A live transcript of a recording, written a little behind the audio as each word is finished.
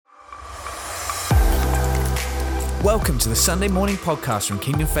Welcome to the Sunday morning podcast from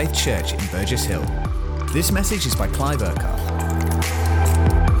Kingdom Faith Church in Burgess Hill. This message is by Clive Urquhart.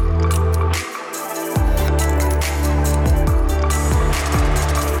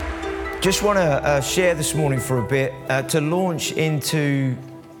 Just want to share this morning for a bit to launch into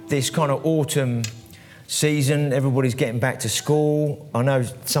this kind of autumn season. Everybody's getting back to school. I know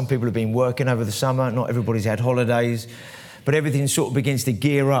some people have been working over the summer. Not everybody's had holidays, but everything sort of begins to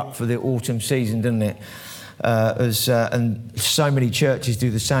gear up for the autumn season, doesn't it? And so many churches do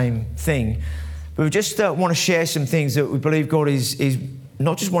the same thing. But we just want to share some things that we believe God is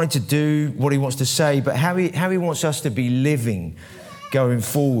not just wanting to do what he wants to say, but how he wants us to be living going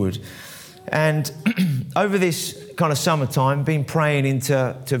forward. And over this kind of summertime, been praying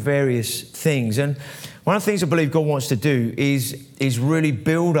into various things. And one of the things I believe God wants to do is really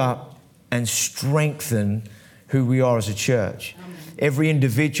build up and strengthen who we are as a church. Every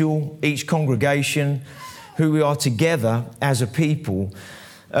individual, each congregation, who we are together as a people,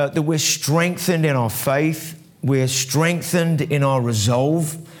 that we're strengthened in our faith, we're strengthened in our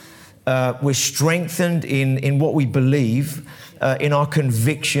resolve, we're strengthened in what we believe, in our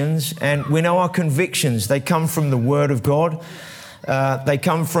convictions. And we know our convictions, they come from the Word of God. They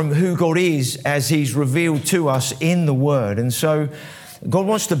come from who God is as He's revealed to us in the Word. And so God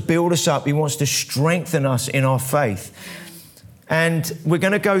wants to build us up. He wants to strengthen us in our faith. And we're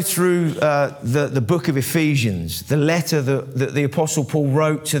going to go through the book of Ephesians, the letter that the Apostle Paul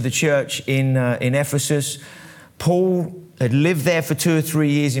wrote to the church in Ephesus. Paul had lived there for 2 or 3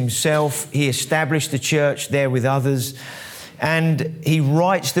 years himself. He established the church there with others. And he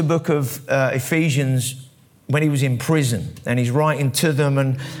writes the book of Ephesians when he was in prison. And he's writing to them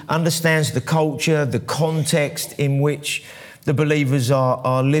and understands the culture, the context in which the believers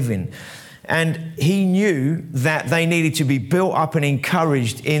are living. And he knew that they needed to be built up and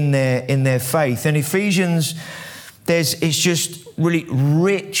encouraged in their faith. And Ephesians, it's just really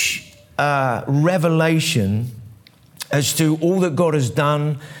rich revelation as to all that God has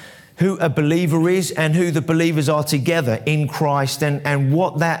done, who a believer is and who the believers are together in Christ, and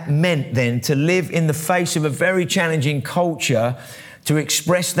what that meant then to live in the face of a very challenging culture, to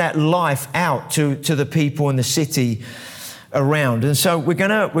express that life out to the people in the city around. And so we're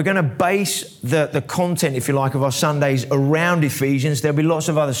gonna base the content, if you like, of our Sundays around Ephesians. There'll be lots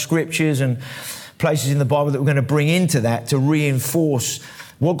of other scriptures and places in the Bible that we're going to bring into that to reinforce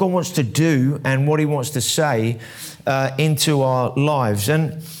what God wants to do and what he wants to say into our lives.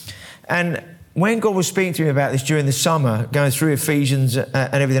 And when God was speaking to me about this during the summer, going through Ephesians and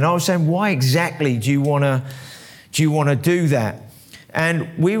everything, I was saying, why exactly do you want to do that?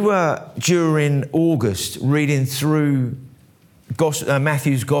 And we were during August reading through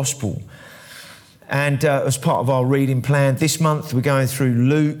Matthew's Gospel, and as part of our reading plan this month we're going through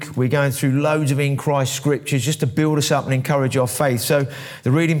Luke. We're going through loads of in Christ scriptures just to build us up and encourage our faith. So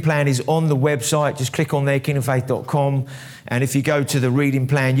the reading plan is on the website. Just click on there, kingdomfaith.com, and if you go to the reading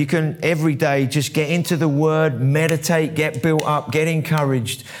plan, you can every day just get into the Word, meditate, get built up, get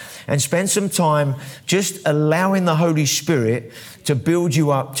encouraged, and spend some time just allowing the Holy Spirit to build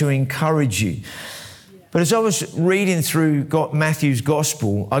you up, to encourage you. But as I was reading through Matthew's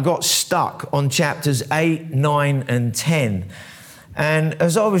Gospel, I got stuck on chapters 8, 9 and 10. And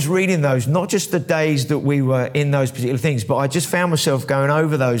as I was reading those, not just the days that we were in those particular things, but I just found myself going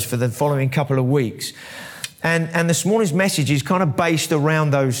over those for the following couple of weeks. And this morning's message is kind of based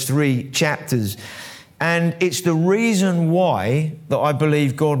around those 3 chapters. And it's the reason why that I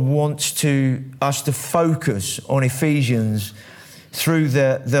believe God wants us to focus on Ephesians through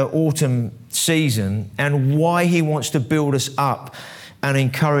the autumn season, and why he wants to build us up and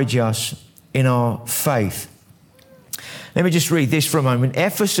encourage us in our faith. Let me just read this for a moment.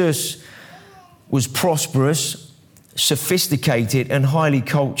 Ephesus was prosperous, sophisticated, and highly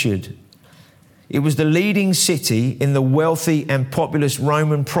cultured. It was the leading city in the wealthy and populous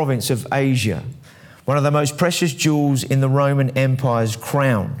Roman province of Asia, one of the most precious jewels in the Roman Empire's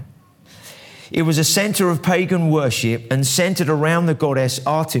crown. It was a center of pagan worship and centered around the goddess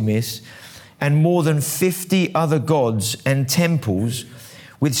Artemis and more than 50 other gods and temples,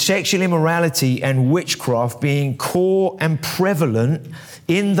 with sexual immorality and witchcraft being core and prevalent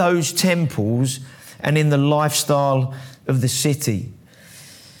in those temples and in the lifestyle of the city.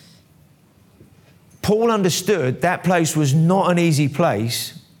 Paul understood that place was not an easy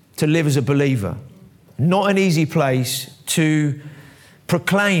place to live as a believer, not an easy place to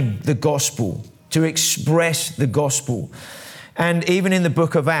proclaim the gospel, to express the gospel. And even in the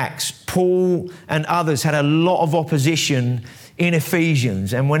book of Acts, Paul and others had a lot of opposition in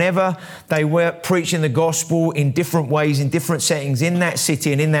Ephesians. And whenever they were preaching the gospel in different ways, in different settings, in that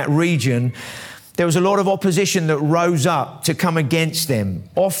city and in that region, There was a lot of opposition that rose up to come against them.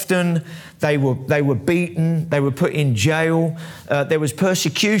 Often they were beaten, they were put in jail. There was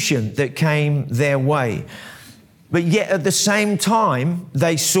persecution that came their way. But yet at the same time,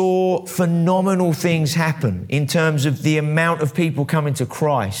 they saw phenomenal things happen in terms of the amount of people coming to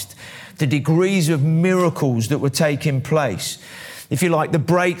Christ, the degrees of miracles that were taking place, if you like, the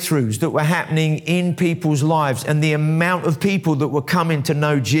breakthroughs that were happening in people's lives, and the amount of people that were coming to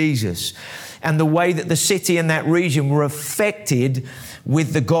know Jesus, and the way that the city and that region were affected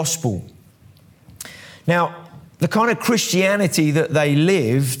with the gospel. Now, the kind of Christianity that they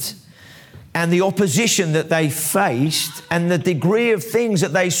lived and the opposition that they faced and the degree of things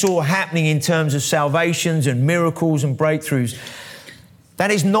that they saw happening in terms of salvations and miracles and breakthroughs,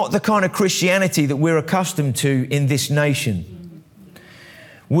 that is not the kind of Christianity that we're accustomed to in this nation.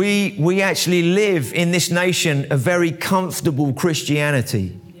 We actually live in this nation a very comfortable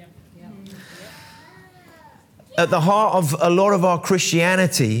Christianity. At the heart of a lot of our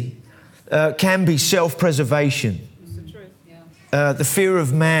Christianity can be self-preservation, the fear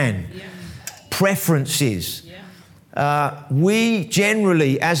of man, preferences. We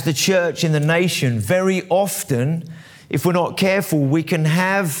generally, as the church in the nation, very often, if we're not careful, we can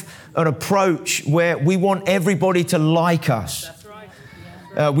have an approach where we want everybody to like us.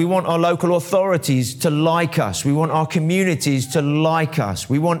 We want our local authorities to like us. We want our communities to like us.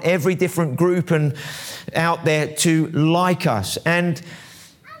 We want every different group and out there to like us. And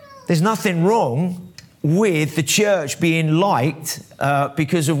there's nothing wrong with the church being liked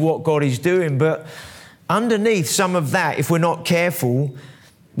because of what God is doing. But underneath some of that, if we're not careful,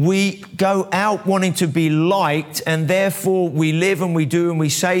 we go out wanting to be liked, and therefore we live and we do and we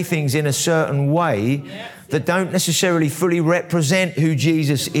say things in a certain way that don't necessarily fully represent who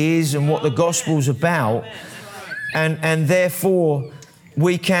Jesus is and what the gospel's about. And therefore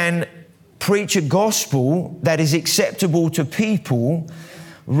we can preach a gospel that is acceptable to people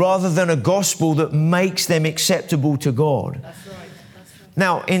rather than a gospel that makes them acceptable to God.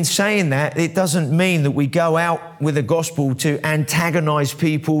 Now, in saying that, it doesn't mean that we go out with a gospel to antagonize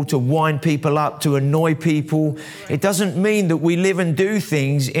people, to wind people up, to annoy people. It doesn't mean that we live and do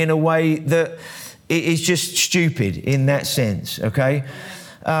things in a way that is just stupid in that sense, okay?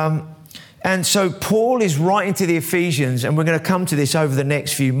 And so Paul is writing to the Ephesians, and we're going to come to this over the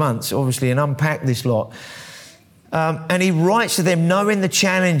next few months, obviously, and unpack this lot. And he writes to them knowing the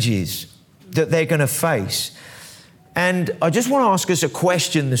challenges that they're going to face. And I just want to ask us a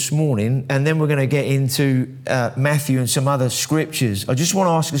question this morning, and then we're going to get into Matthew and some other scriptures. I just want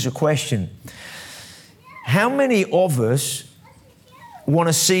to ask us a question. How many of us want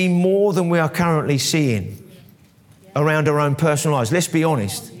to see more than we are currently seeing around our own personal lives? Let's be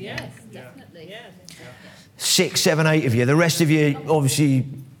honest. Yes, definitely. 6, 7, 8 of you. The rest of you, obviously,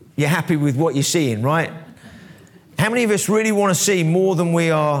 you're happy with what you're seeing, right? How many of us really want to see more than we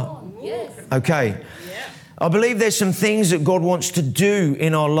are? Yes. Okay. I believe there's some things that God wants to do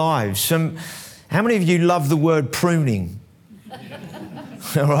in our lives. How many of you love the word pruning?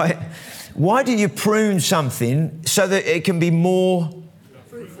 All right. Why do you prune something? So that it can be more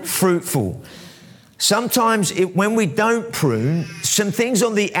fruitful. Sometimes when we don't prune, some things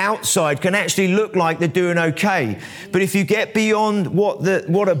on the outside can actually look like they're doing okay. But if you get beyond what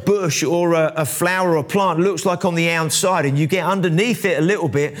a bush or a flower or plant looks like on the outside, and you get underneath it a little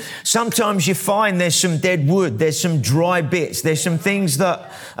bit, sometimes you find there's some dead wood, there's some dry bits, there's some things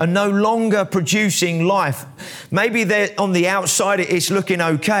that are no longer producing life. Maybe they're on the outside, it's looking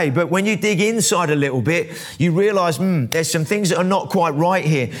okay, but when you dig inside a little bit, you realize, there's some things that are not quite right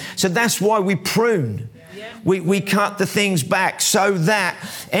here. So that's why we prune. We cut the things back so that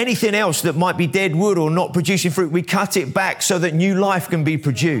anything else that might be dead wood or not producing fruit, we cut it back so that new life can be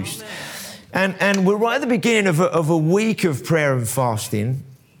produced. And we're right at the beginning of a week of prayer and fasting.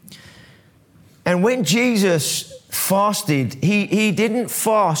 And when Jesus fasted, he didn't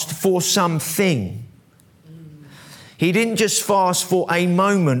fast for something. He didn't just fast for a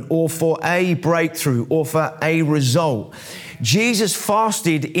moment or for a breakthrough or for a result. Jesus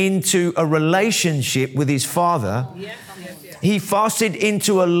fasted into a relationship with his Father. He fasted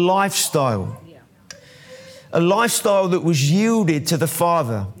into a lifestyle that was yielded to the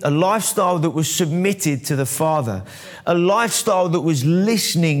Father, a lifestyle that was submitted to the Father, a lifestyle that was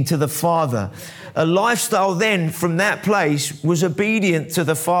listening to the Father, a lifestyle then from that place was obedient to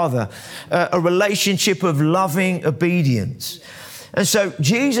the Father, a relationship of loving obedience. And so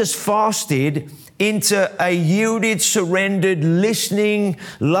Jesus fasted into a yielded, surrendered, listening,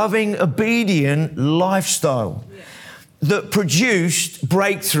 loving, obedient lifestyle. that produced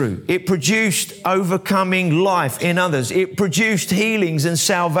breakthrough. It produced overcoming life in others. It produced healings and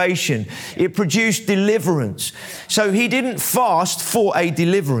salvation. It produced deliverance. So he didn't fast for a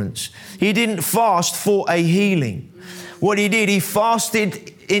deliverance. He didn't fast for a healing. What he did, he fasted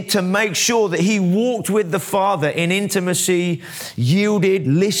to make sure that he walked with the Father in intimacy, yielded,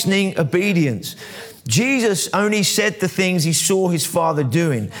 listening, obedience. Jesus only said the things he saw his Father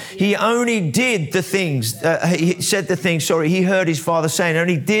doing. He only did the things, he heard his Father saying,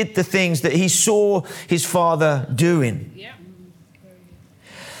 only did the things that he saw his Father doing. Yeah.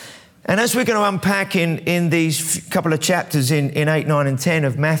 And as we're going to unpack in these couple of chapters in 8, 9 and 10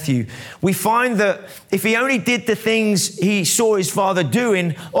 of Matthew, we find that if he only did the things he saw his Father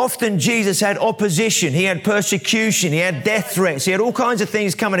doing, often Jesus had opposition, he had persecution, he had death threats, he had all kinds of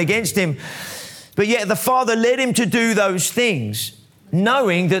things coming against him. But yet the Father led him to do those things,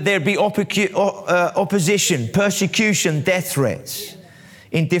 knowing that there'd be opposition, persecution, death threats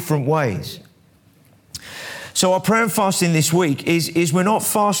in different ways. So our prayer and fasting this week is we're not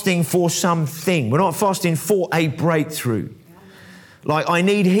fasting for something. We're not fasting for a breakthrough. Like, I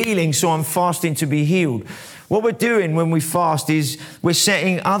need healing, so I'm fasting to be healed. What we're doing when we fast is we're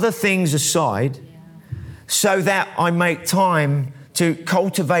setting other things aside so that I make time to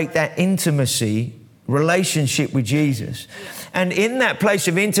cultivate that intimacy, relationship with Jesus. And in that place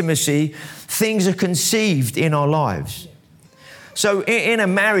of intimacy, things are conceived in our lives. So in a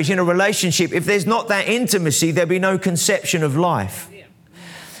marriage, in a relationship, if there's not that intimacy, there'll be no conception of life.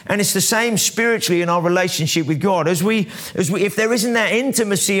 And it's the same spiritually in our relationship with God. If there isn't that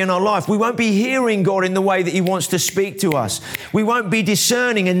intimacy in our life, we won't be hearing God in the way that he wants to speak to us. We won't be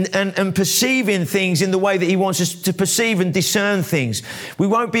discerning and perceiving things in the way that he wants us to perceive and discern things. We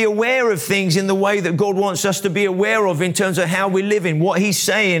won't be aware of things in the way that God wants us to be aware of in terms of how we're living, what he's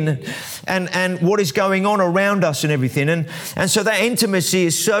saying and what is going on around us and everything. And so that intimacy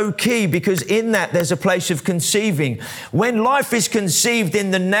is so key, because in that there's a place of conceiving. When life is conceived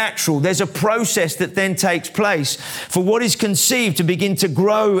in the natural, there's a process that then takes place for what is conceived to begin to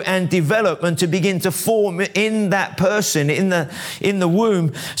grow and develop and to begin to form in that person in the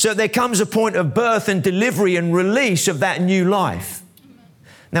womb. So there comes a point of birth and delivery and release of that new life.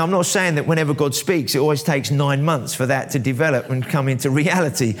 Now, I'm not saying that whenever God speaks, it always takes 9 months for that to develop and come into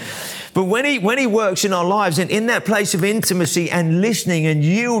reality. But when he works in our lives and in that place of intimacy and listening and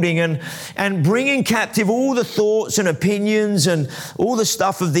yielding and bringing captive all the thoughts and opinions and all the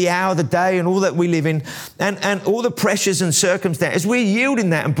stuff of the hour, the day and all that we live in and all the pressures and circumstances, we're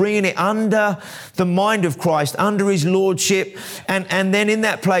yielding that and bringing it under the mind of Christ, under his lordship, and then in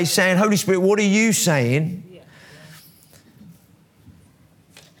that place saying, Holy Spirit, what are you saying?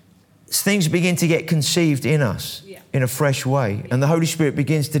 Things begin to get conceived in us in a fresh way, and the Holy Spirit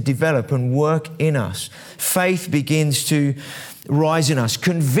begins to develop and work in us. Faith begins to rise in us.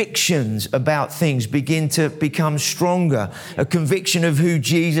 Convictions about things begin to become stronger. A conviction of who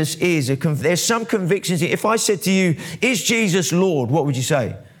Jesus is. There's some convictions. If I said to you, is Jesus Lord? What would you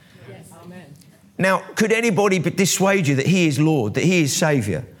say? Yes. Amen. Now, could anybody dissuade you that he is Lord, that he is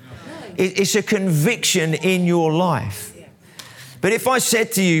Saviour? No. It's a conviction in your life. But if I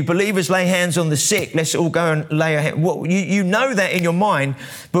said to you, believers lay hands on the sick, let's all go and lay our hands. Well, you know that in your mind,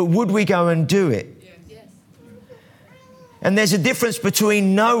 but would we go and do it? Yes. And there's a difference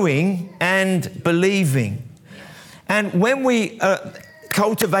between knowing and believing. And when we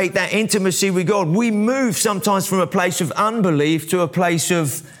cultivate that intimacy with God, we move sometimes from a place of unbelief to a place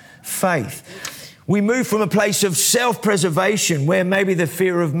of faith. We move from a place of self-preservation, where maybe the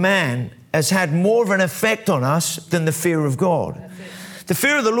fear of man has had more of an effect on us than the fear of God. The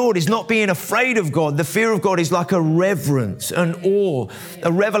fear of the Lord is not being afraid of God. The fear of God is like a reverence, an awe,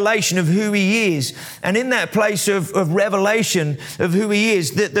 a revelation of who he is. And in that place of revelation of who he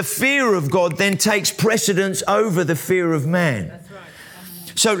is, the fear of God then takes precedence over the fear of man. That's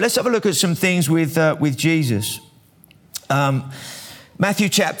right. So let's have a look at some things with Jesus. Matthew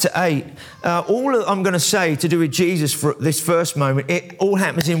chapter 8. All I'm going to say to do with Jesus for this first moment, it all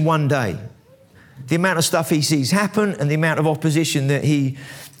happens in one day. The amount of stuff he sees happen and the amount of opposition that he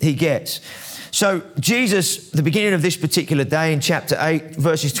gets. So Jesus, the beginning of this particular day in chapter 8,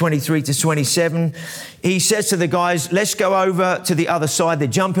 verses 23 to 27, he says to the guys, let's go over to the other side. They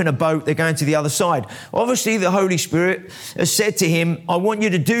jump in a boat. They're going to the other side. Obviously, the Holy Spirit has said to him, I want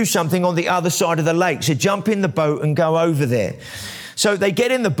you to do something on the other side of the lake. So jump in the boat and go over there. So they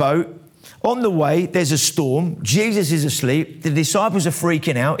get in the boat. On the way, there's a storm. Jesus is asleep. The disciples are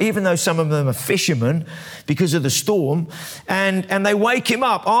freaking out, even though some of them are fishermen, because of the storm. And they wake him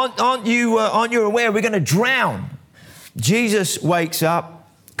up. Aren't you aware we're going to drown? Jesus wakes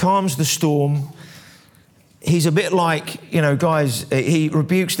up, calms the storm, he's a bit like, guys, he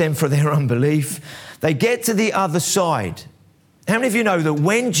rebukes them for their unbelief. They get to the other side. How many of you know that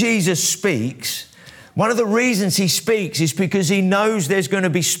when Jesus speaks, one of the reasons he speaks is because he knows there's going to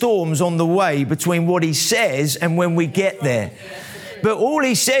be storms on the way between what he says and when we get there. But all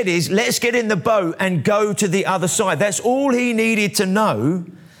he said is, let's get in the boat and go to the other side. That's all he needed to know.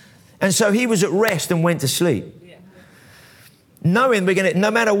 And so he was at rest and went to sleep. Knowing we're going to, no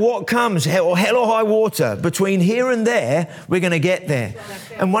matter what comes, hell or high water, between here and there, we're going to get there.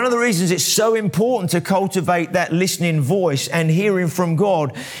 And one of the reasons it's so important to cultivate that listening voice and hearing from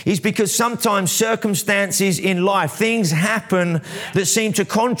God is because sometimes circumstances in life, things happen that seem to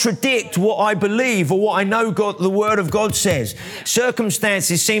contradict what I believe or what I know the Word of God says.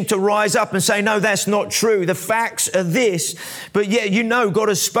 Circumstances seem to rise up and say, no, that's not true. The facts are this, but yet God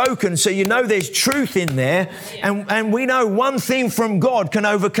has spoken, so there's truth in there. And we know one thing from God can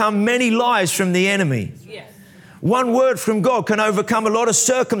overcome many lies from the enemy. Yes. One word from God can overcome a lot of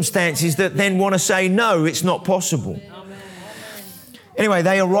circumstances that then want to say, no, it's not possible. Amen. Anyway,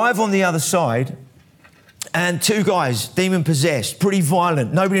 they arrive on the other side and two guys, demon possessed, pretty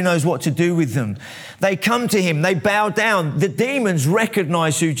violent. Nobody knows what to do with them. They come to him. They bow down. The demons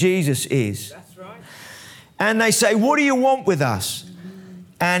recognize who Jesus is. That's right. And they say, what do you want with us?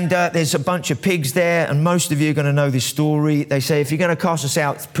 And there's a bunch of pigs there, and most of you are going to know this story. They say, if you're going to cast us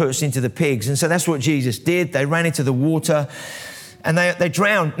out, put us into the pigs. And so that's what Jesus did. They ran into the water, and they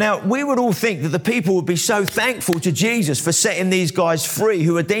drowned. Now, we would all think that the people would be so thankful to Jesus for setting these guys free,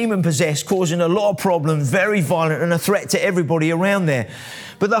 who are demon-possessed, causing a lot of problems, very violent, and a threat to everybody around there.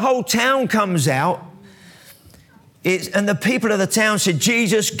 But the whole town comes out, and the people of the town said,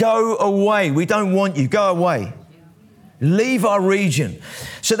 Jesus, go away. We don't want you. Go away. Leave our region.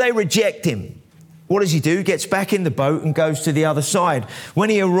 So they reject him. What does he do? He gets back in the boat and goes to the other side. When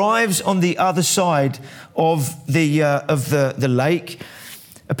he arrives on the other side of the lake,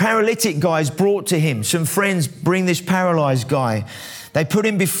 a paralytic guy is brought to him. Some friends bring this paralyzed guy. They put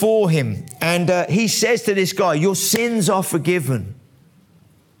him before him, and he says to this guy, your sins are forgiven.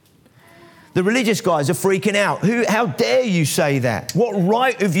 The religious guys are freaking out. How dare you say that? What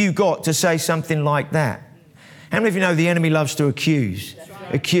right have you got to say something like that? How many of you know the enemy loves to accuse?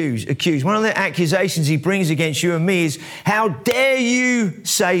 Right. Accuse. One of the accusations he brings against you and me is, how dare you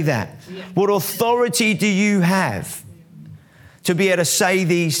say that? Yeah. What authority do you have to be able to say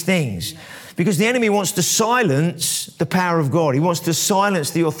these things? Because the enemy wants to silence the power of God. He wants to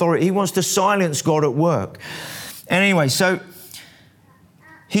silence the authority. He wants to silence God at work. And anyway, so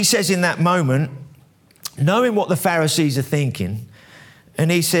he says in that moment, knowing what the Pharisees are thinking,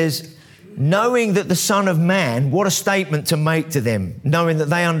 and he says, knowing that the Son of Man, what a statement to make to them, knowing that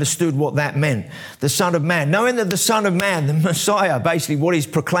they understood what that meant. The Son of Man, knowing that the Son of Man, the Messiah, basically what he's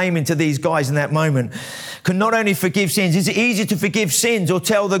proclaiming to these guys in that moment, can not only forgive sins. Is it easy to forgive sins or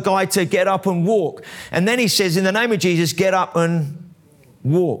tell the guy to get up and walk? And then he says, in the name of Jesus, get up and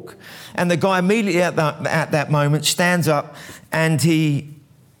walk. And the guy immediately at that moment stands up and he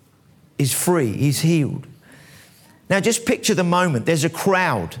is free. He's healed. Now just picture the moment. There's a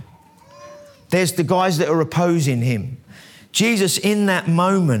crowd. There's the guys that are opposing him. Jesus in that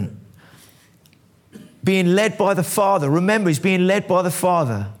moment, being led by the Father. Remember, he's being led by the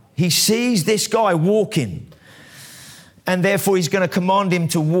Father. He sees this guy walking, and therefore he's going to command him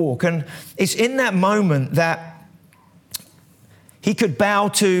to walk. And it's in that moment that he could bow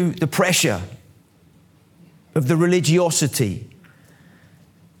to the pressure of the religiosity.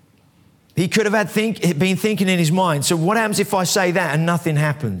 He could have been thinking in his mind, so what happens if I say that and nothing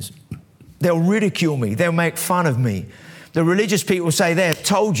happens? They'll ridicule me. They'll make fun of me. The religious people say, there,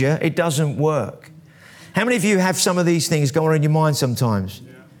 told you, it doesn't work. How many of you have some of these things going on in your mind sometimes?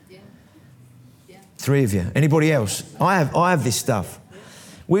 Yeah. 3 of you. Anybody else? I have this stuff.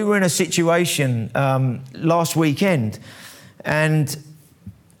 We were in a situation last weekend, and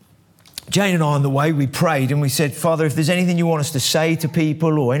Jane and I on the way, we prayed and we said, Father, if there's anything you want us to say to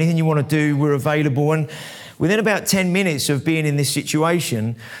people or anything you want to do, we're available. And within about 10 minutes of being in this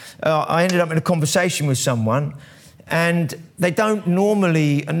situation, I ended up in a conversation with someone, and they don't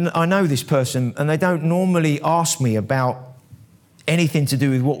normally, and I know this person, and they don't normally ask me about anything to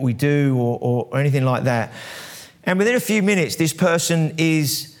do with what we do or anything like that. And within a few minutes, this person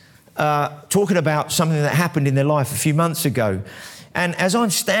is talking about something that happened in their life a few months ago. And as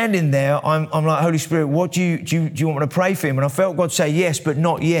I'm standing there, I'm like, Holy Spirit, what do you want me to pray for him? And I felt God say, yes, but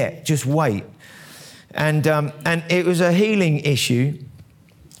not yet, just wait. And it was a healing issue.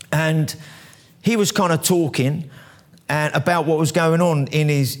 And he was kind of talking about what was going on in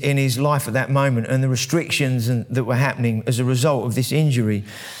his life at that moment and the restrictions that were happening as a result of this injury.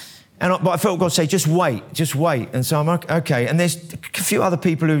 But I felt God say, just wait. And so I'm okay. And there's a few other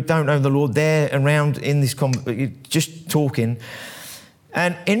people who don't know the Lord there around in this, just talking.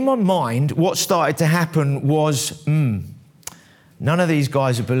 And in my mind, what started to happen was, none of these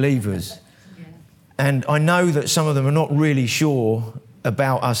guys are believers. Yeah. And I know that some of them are not really sure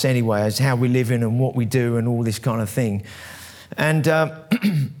about us anyway, as how we live in and what we do and all this kind of thing. And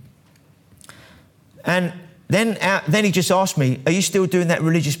and then he just asked me, are you still doing that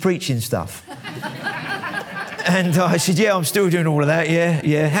religious preaching stuff? And I said, yeah, I'm still doing all of that,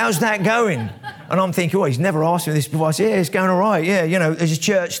 yeah. How's that going? And I'm thinking, he's never asked me this before. I said, yeah, it's going all right, yeah. Is the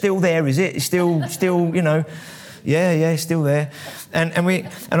church still there, is it? It's still, yeah, still there. And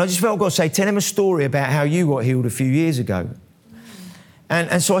I just felt God say, tell him a story about how you got healed a few years ago.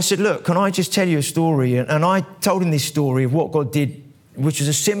 And so I said, look, can I just tell you a story? And I told him this story of what God did, which was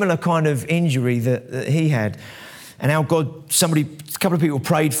a similar kind of injury that he had. And how a couple of people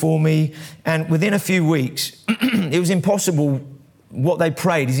prayed for me. And within a few weeks, it was impossible. What they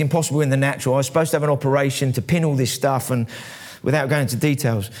prayed is impossible in the natural. I was supposed to have an operation to pin all this stuff, and without going into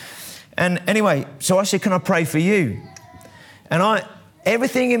details. And anyway, so I said, can I pray for you? And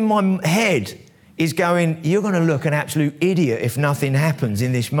everything in my head is going, you're going to look an absolute idiot if nothing happens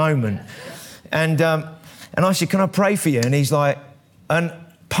in this moment. And I said, can I pray for you? And he's like, and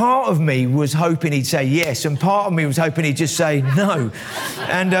part of me was hoping he'd say yes, and part of me was hoping he'd just say no.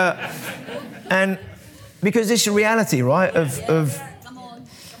 And because this is a reality, right?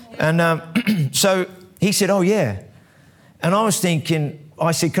 So he said, oh yeah. And I was thinking,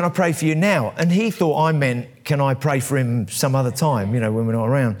 I said, can I pray for you now? And he thought I meant, can I pray for him some other time, when we're not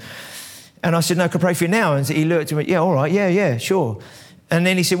around? And I said, no, can I pray for you now? And he looked at me, yeah, all right, yeah, sure. And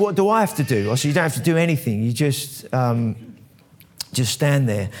then he said, what do I have to do? I said, you don't have to do anything. You just stand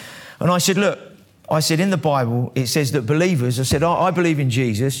there. And I said, look, in the Bible, it says that believers, I said, I believe in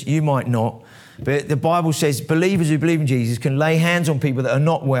Jesus, you might not, but the Bible says believers who believe in Jesus can lay hands on people that are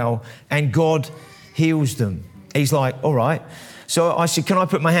not well and God heals them. He's like, all right. So I said, can I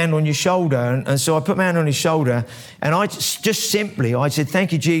put my hand on your shoulder? And so I put my hand on his shoulder, and I said,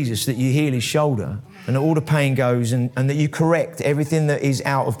 thank you, Jesus, that you heal his shoulder and that all the pain goes and that you correct everything that is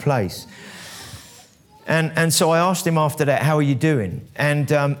out of place. And so I asked him after that, how are you doing? And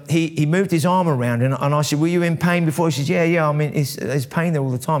he moved his arm around, and I said, were you in pain before? He said, yeah, I mean, there's pain there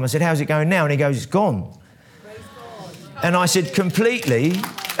all the time. I said, how's it going now? And he goes, it's gone. And I said, completely.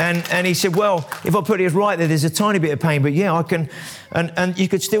 And he said, well, if I put it right there's a tiny bit of pain, but yeah, I can. And you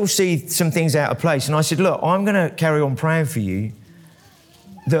could still see some things out of place. And I said, look, I'm going to carry on praying for you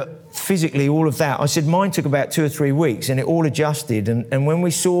that physically all of that. I said, mine took about 2 or 3 weeks and it all adjusted. And when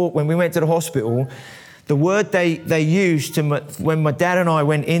we went to the hospital, the word they used when my dad and I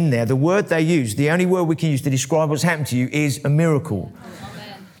went in there, the word they used, the only word we can use to describe what's happened to you is a miracle.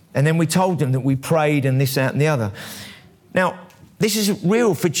 Amen. And then we told them that we prayed and this, that and the other. Now, this is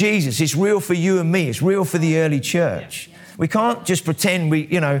real for Jesus. It's real for you and me. It's real for the early church. We can't just pretend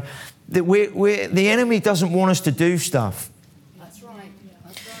that the enemy doesn't want us to do stuff. That's right.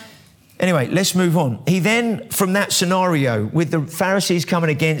 Anyway, let's move on. He then, from that scenario, with the Pharisees coming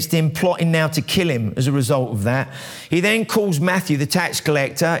against him, plotting now to kill him as a result of that, he then calls Matthew, the tax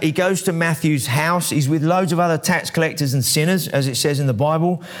collector. He goes to Matthew's house. He's with loads of other tax collectors and sinners, as it says in the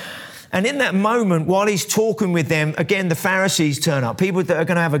Bible. And in that moment, while he's talking with them, again, the Pharisees turn up, people that are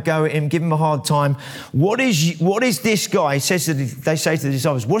going to have a go at him, give him a hard time. What is this guy, they say to the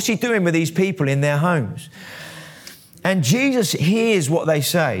disciples, what's he doing with these people in their homes? And Jesus hears what they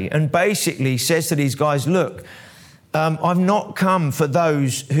say and basically says to these guys, look, I've not come for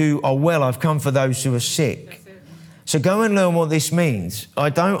those who are well, I've come for those who are sick. So go and learn what this means.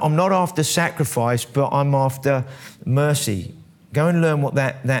 I'm not after sacrifice, but I'm after mercy. Go and learn what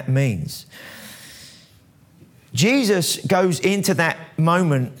that means. Jesus goes into that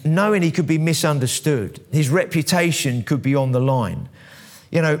moment knowing he could be misunderstood. His reputation could be on the line.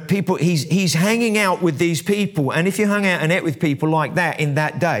 People, he's hanging out with these people. And if you hung out and ate with people like that in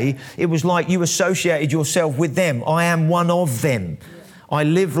that day, it was like you associated yourself with them. I am one of them. I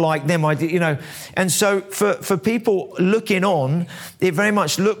live like them. And so for people looking on, it very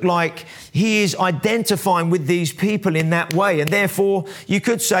much looked like he is identifying with these people in that way. And therefore, you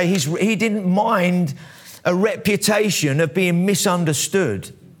could say he didn't mind a reputation of being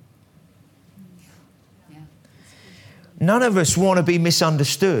misunderstood. None of us want to be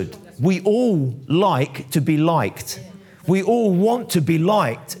misunderstood. We all like to be liked. We all want to be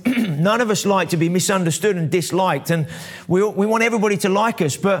liked. None of us like to be misunderstood and disliked. And we want everybody to like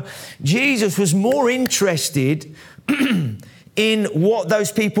us. But Jesus was more interested in what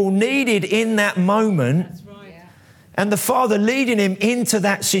those people needed in that moment and the Father leading him into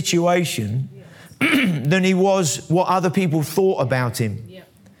that situation than he was what other people thought about him.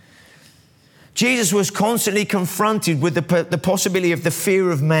 Jesus was constantly confronted with the possibility of the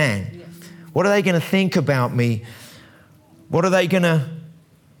fear of man. What are they going to think about me? What are they going to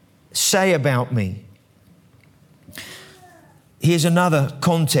say about me? Here's another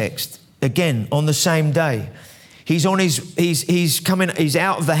context. Again, on the same day, he's out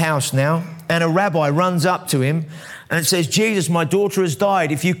of the house now, and a rabbi runs up to him and says, Jesus, my daughter has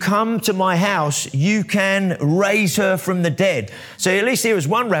died. If you come to my house, you can raise her from the dead. So at least there was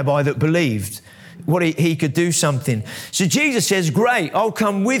one rabbi that believed what he could do something. So Jesus says, great, I'll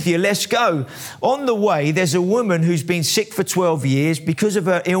come with you. Let's go. On the way, there's a woman who's been sick for 12 years. Because of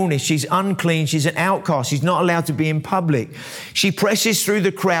her illness, she's unclean. She's an outcast. She's not allowed to be in public. She presses through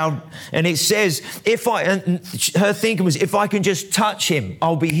the crowd, and it says, her thinking was, if I can just touch him,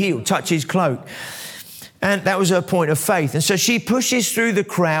 I'll be healed. Touch his cloak. And that was her point of faith. And so she pushes through the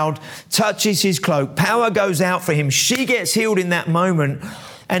crowd, touches his cloak. Power goes out for him. She gets healed in that moment.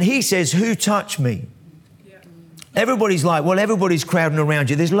 And he says, who touched me? Everybody's like, well, everybody's crowding around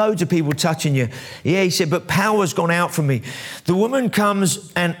you. There's loads of people touching you. Yeah, he said, but power's gone out from me. The woman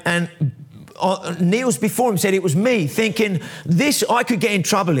comes and kneels before him, said, it was me, thinking, I could get in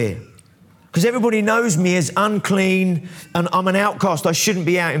trouble here. Because everybody knows me as unclean and I'm an outcast. I shouldn't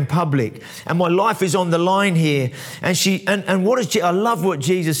be out in public. And my life is on the line here. And I love what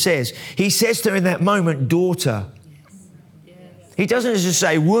Jesus says. He says to her in that moment, daughter. He doesn't just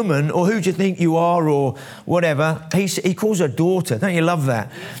say woman or who do you think you are or whatever. He calls her daughter. Don't you love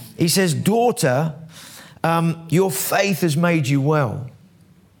that? He says, daughter, your faith has made you well.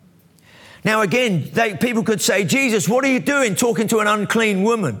 Now, again, people could say, Jesus, what are you doing talking to an unclean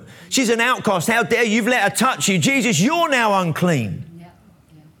woman? She's an outcast. How dare you've let her touch you? Jesus, you're now unclean.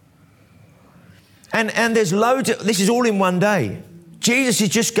 And there's this is all in one day. Jesus is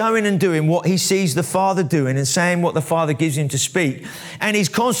just going and doing what he sees the Father doing and saying what the Father gives him to speak. And he's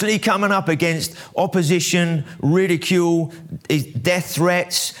constantly coming up against opposition, ridicule, death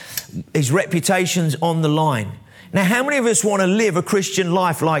threats, his reputation's on the line. Now, how many of us want to live a Christian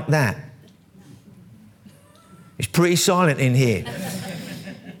life like that? It's pretty silent in here.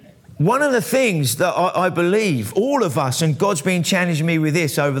 One of the things that I believe, all of us, and God's been challenging me with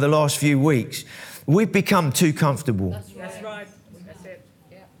this over the last few weeks, we've become too comfortable. That's right.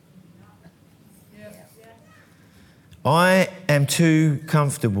 I am too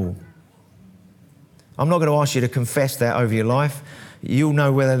comfortable. I'm not going to ask you to confess that over your life. You'll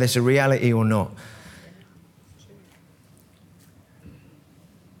know whether that's a reality or not.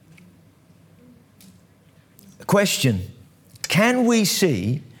 Question: can we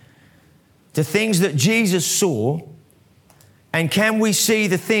see the things that Jesus saw, and can we see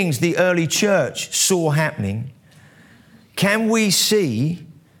the things the early church saw happening? Can we see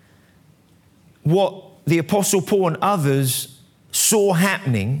what the Apostle Paul and others saw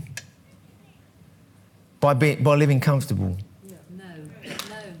happening by living comfortable? No.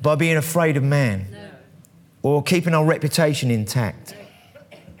 By being afraid of man? No. Or keeping our reputation intact?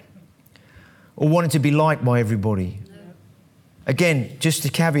 Or wanting to be liked by everybody? No. Again, just to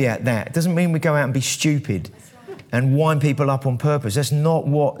caveat that, it doesn't mean we go out and be stupid and wind people up on purpose. That's not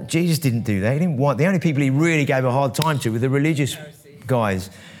what... Jesus didn't do that. The only people he really gave a hard time to were the religious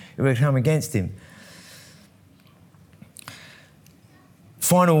guys who would come against him.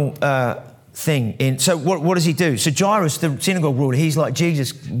 Final thing. So what does he do? So Jairus, the synagogue ruler, he's like,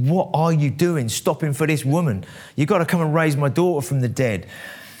 Jesus, what are you doing stopping for this woman? You've got to come and raise my daughter from the dead.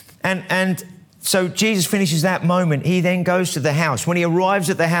 And so Jesus finishes that moment. He then goes to the house. When he arrives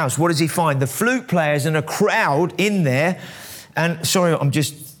at the house, what does he find? The flute players and a crowd in there. And sorry, I'm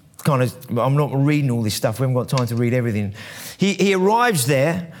not reading all this stuff. We haven't got time to read everything. He arrives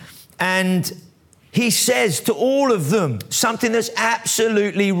there and he says to all of them something that's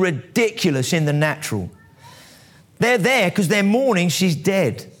absolutely ridiculous in the natural. They're there because they're mourning she's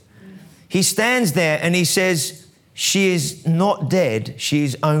dead. He stands there and he says, she is not dead, she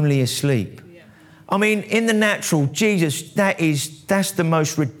is only asleep. I mean, in the natural, Jesus, that's the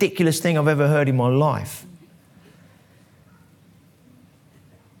most ridiculous thing I've ever heard in my life.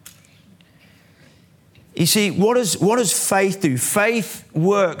 You see, what does faith do? Faith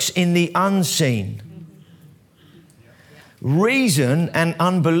works in the unseen. Reason and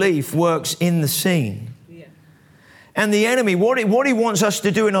unbelief works in the seen. And the enemy, what he wants us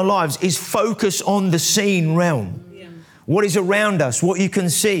to do in our lives is focus on the seen realm. What is around us, what you can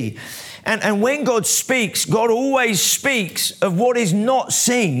see. And when God speaks, God always speaks of what is not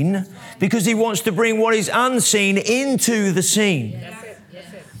seen because he wants to bring what is unseen into the seen.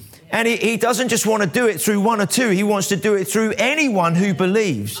 And he doesn't just want to do it through one or two. He wants to do it through anyone who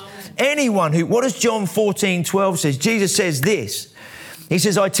believes. Anyone who, what does John 14:12 says? Jesus says this. He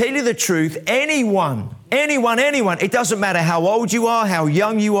says, I tell you the truth, anyone. It doesn't matter how old you are, how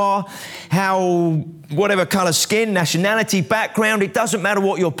young you are, how whatever colour skin, nationality, background. It doesn't matter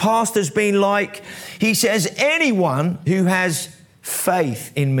what your past has been like. He says, anyone who has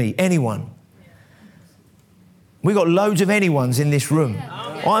faith in me, anyone. We've got loads of anyones in this room.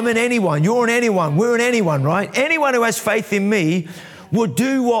 I'm an anyone, you're an anyone, we're an anyone, right? Anyone who has faith in me will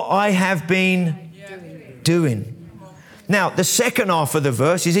do what I have been doing. Now, the second half of the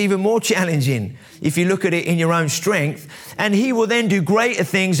verse is even more challenging if you look at it in your own strength. And he will then do greater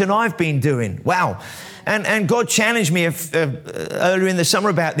things than I've been doing. Wow. And God challenged me earlier in the summer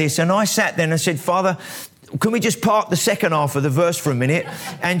about this. And I sat there and I said, Father, can we just park the second half of the verse for a minute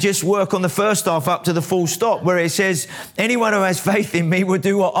and just work on the first half up to the full stop where it says, anyone who has faith in me will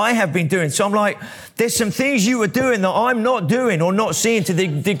do what I have been doing. So I'm like, there's some things you were doing that I'm not doing or not seeing to the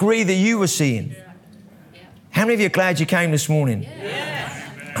degree that you were seeing. How many of you are glad you came this morning?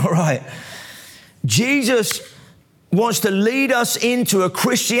 Yeah. All right. Jesus wants to lead us into a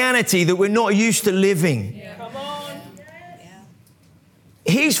Christianity that we're not used to living. Yeah. Come on.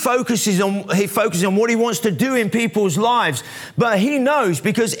 He focuses on what he wants to do in people's lives. But he knows,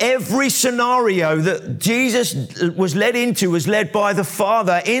 because every scenario that Jesus was led into was led by the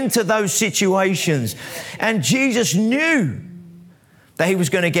Father into those situations. And Jesus knew that he was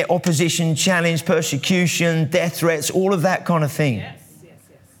going to get opposition, challenge, persecution, death threats, all of that kind of thing. Yes.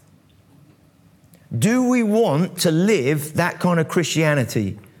 Do we want to live that kind of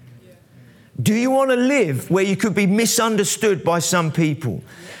Christianity? Yeah. Do you want to live where you could be misunderstood by some people? Yeah.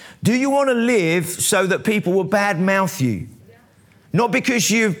 Do you want to live so that people will badmouth you? Not because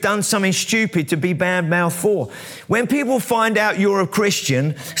you've done something stupid to be bad-mouthed for. When people find out you're a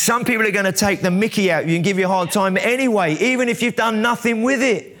Christian, some people are going to take the mickey out of you and give you a hard time anyway, even if you've done nothing with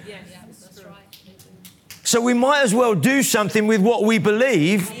it. Yes, that's right. So we might as well do something with what we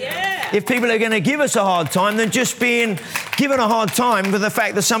believe if people are going to give us a hard time than just being given a hard time with the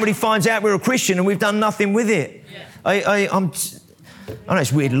fact that somebody finds out we're a Christian and we've done nothing with it. I know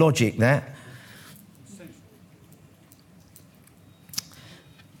it's weird logic, that.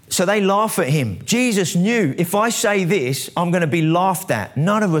 So they laugh at him. Jesus knew, if I say this, I'm going to be laughed at.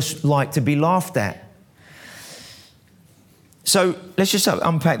 None of us like to be laughed at. So let's just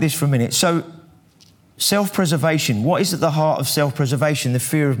unpack this for a minute. So self-preservation. What is at the heart of self-preservation? The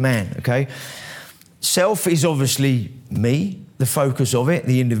fear of man, okay? Self is obviously me, the focus of it,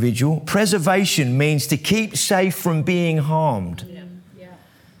 the individual. Preservation means to keep safe from being harmed. Yeah.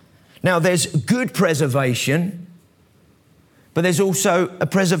 Now, there's good preservation, but there's also a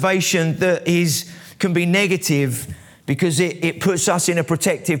preservation that can be negative because it puts us in a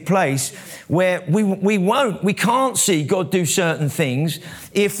protective place where we can't see God do certain things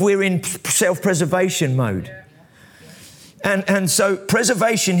if we're in self-preservation mode. And so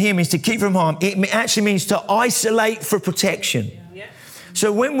preservation here means to keep from harm. It actually means to isolate for protection.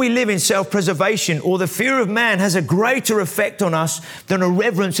 So when we live in self-preservation, or the fear of man has a greater effect on us than a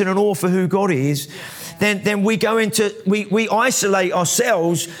reverence and an awe for who God is, then we go into, we isolate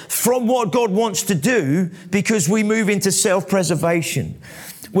ourselves from what God wants to do because we move into self-preservation.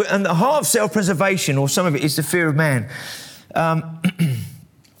 And the heart of self-preservation, or some of it, is the fear of man.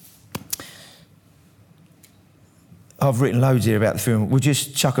 I've written loads here about the fear of man. We'll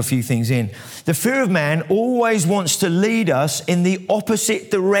just chuck a few things in. The fear of man always wants to lead us in the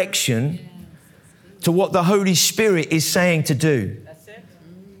opposite direction to what the Holy Spirit is saying to do. That's it.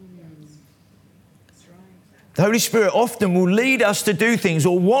 That's right. The Holy Spirit often will lead us to do things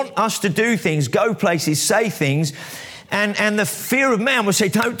or want us to do things, go places, say things. And the fear of man will say,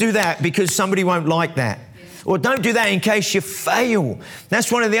 don't do that because somebody won't like that. Or don't do that in case you fail.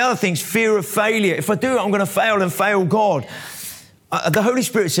 That's one of the other things, fear of failure. If I do it, I'm going to fail and fail God. The Holy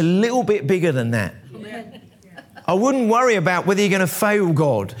Spirit's a little bit bigger than that. I wouldn't worry about whether you're going to fail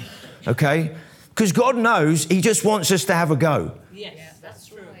God, okay? Because God knows He just wants us to have a go. Yes,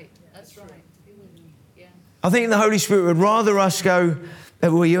 that's right. That's right. Yeah. I think the Holy Spirit would rather us go,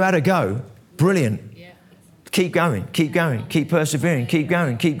 well, you had a go. Brilliant. Yeah. Keep going, keep going, keep persevering, keep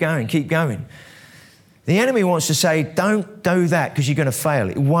going, keep going, keep going. The enemy wants to say, don't do that because you're going to fail.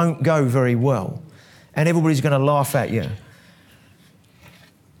 It won't go very well. And everybody's going to laugh at you.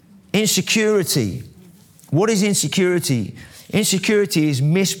 Insecurity. What is insecurity? Insecurity is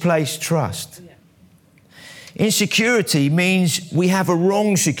misplaced trust. Insecurity means we have a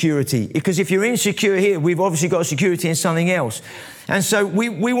wrong security. Because if you're insecure here, we've obviously got security in something else. And so we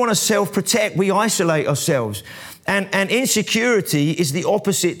want to self-protect. We isolate ourselves. And insecurity is the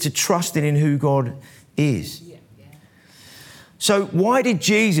opposite to trusting in who God is. So why did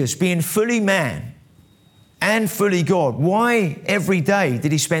Jesus, being fully man and fully God, why every day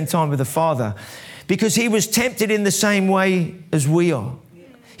did he spend time with the Father? Because he was tempted in the same way as we are.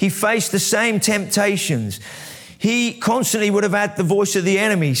 He faced the same temptations. He constantly would have had the voice of the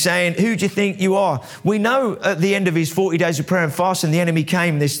enemy saying, who do you think you are? We know at the end of his 40 days of prayer and fasting, the enemy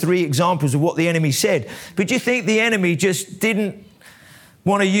came. There's 3 examples of what the enemy said. But do you think the enemy just didn't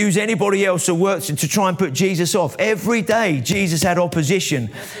want to use anybody else or work to try and put Jesus off? Every day, Jesus had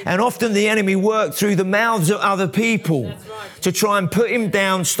opposition. And often the enemy worked through the mouths of other people to try and put him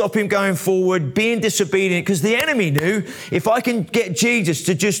down, stop him going forward, being disobedient. Because the enemy knew, if I can get Jesus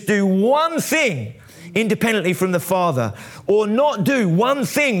to just do one thing independently from the Father, or not do one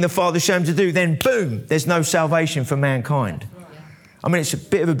thing the Father showed him to do, then boom, there's no salvation for mankind. I mean, it's a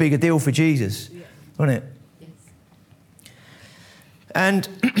bit of a bigger deal for Jesus, isn't it? And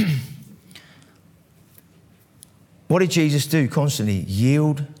what did Jesus do constantly?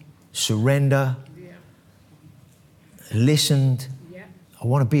 Yield, surrender, listened. I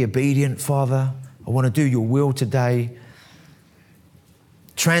want to be obedient, Father. I want to do your will today.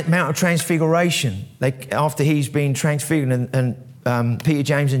 Mount of Transfiguration, after he's been transfigured and Peter,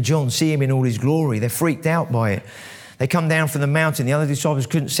 James and John see him in all his glory, they're freaked out by it. They come down from the mountain. The other disciples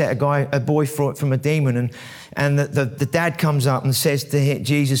couldn't set a boy from a demon. And the dad comes up and says to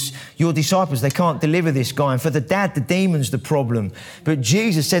Jesus, your disciples, they can't deliver this guy. And for the dad, the demon's the problem. But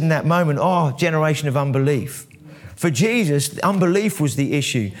Jesus said in that moment, generation of unbelief. For Jesus, unbelief was the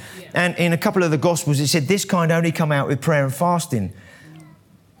issue. And in a couple of the Gospels, it said this kind only come out with prayer and fasting.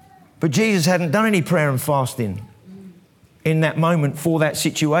 But Jesus hadn't done any prayer and fasting in that moment for that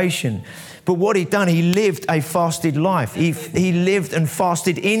situation. But what he'd done, he lived a fasted life. He lived and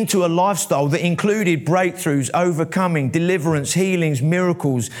fasted into a lifestyle that included breakthroughs, overcoming, deliverance, healings,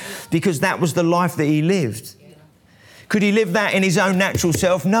 miracles, because that was the life that he lived. Could he live that in his own natural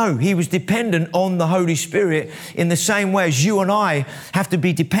self? No, he was dependent on the Holy Spirit in the same way as you and I have to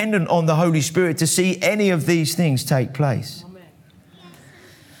be dependent on the Holy Spirit to see any of these things take place.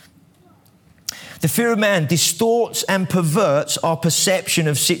 The fear of man distorts and perverts our perception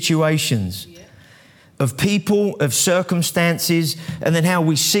of situations, of people, of circumstances, and then how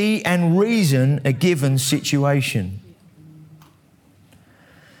we see and reason a given situation.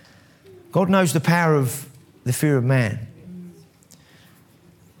 God knows the power of the fear of man.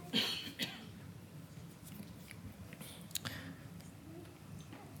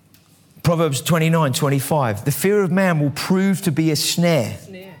 Proverbs 29:25. The fear of man will prove to be a snare.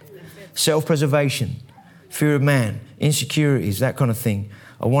 Self-preservation, fear of man, insecurities, that kind of thing.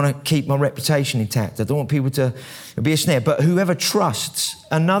 I want to keep my reputation intact. I don't want people to be a snare. But whoever trusts,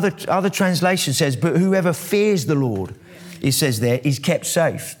 other translation says, but whoever fears the Lord, it says there, is kept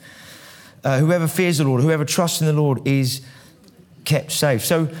safe. Whoever fears the Lord, whoever trusts in the Lord is kept safe.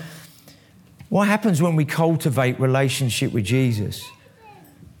 So what happens when we cultivate relationship with Jesus?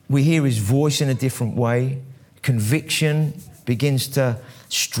 We hear his voice in a different way. Conviction begins to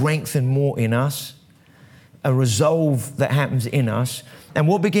strengthen more in us, a resolve that happens in us. And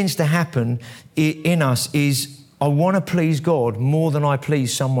what begins to happen in us is, I want to please God more than I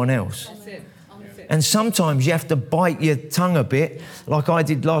please someone else. That's it. And sometimes you have to bite your tongue a bit, like I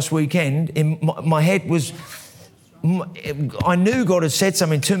did last weekend. My head was, I knew God had said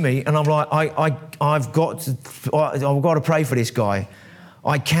something to me, and I'm like, I've got to pray for this guy.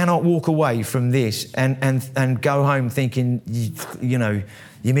 I cannot walk away from this and go home thinking, you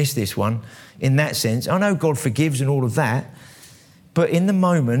missed this one. In that sense, I know God forgives and all of that, but in the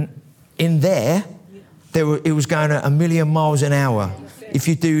moment, it was going at 1,000,000 miles an hour. If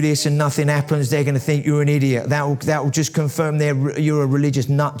you do this and nothing happens, they're going to think you're an idiot. That will just confirm you're a religious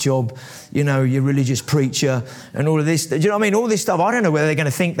nut job, you're a religious preacher and all of this. Do you know what I mean? All this stuff, I don't know whether they're going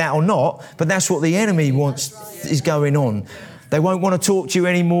to think that or not, but that's what the enemy wants is going on. They won't want to talk to you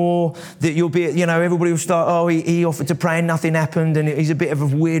anymore, that you'll be, everybody will start, he offered to pray and nothing happened and he's a bit of a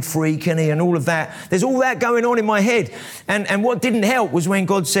weird freak, isn't he? And all of that. There's all that going on in my head. And what didn't help was when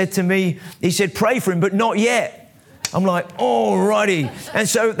God said to me, he said, pray for him, but not yet. I'm like, alrighty. And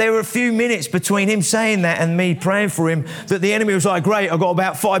so there were a few minutes between him saying that and me praying for him that the enemy was like, great, I've got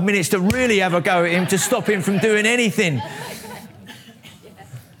about 5 minutes to really have a go at him to stop him from doing anything.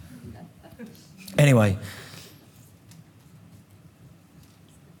 Anyway.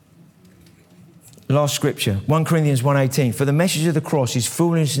 Last scripture, 1 Corinthians 1:18. For the message of the cross is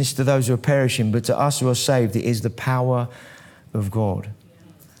foolishness to those who are perishing, but to us who are saved, it is the power of God.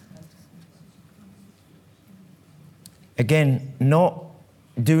 Again, not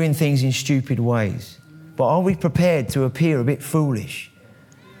doing things in stupid ways. but are we prepared to appear a bit foolish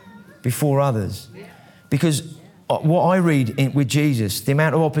before others? Because what I read with Jesus, the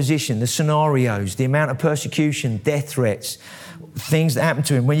amount of opposition, the scenarios, the amount of persecution, death threats, things that happen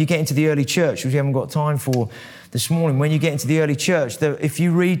to him. When you get into the early church, which we haven't got time for this morning, when you get into the early church, if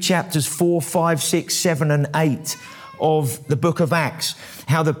you read chapters 4, 5, 6, 7 and 8 of the book of Acts,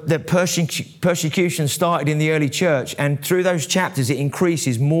 how the persecution started in the early church, and through those chapters it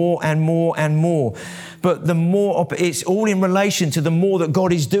increases more and more and more. But the more, it's all in relation to the more that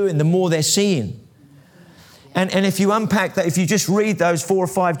God is doing, the more they're seeing. And if you unpack that, if you just read those 4 or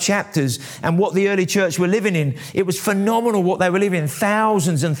 5 chapters and what the early church were living in, it was phenomenal what they were living in.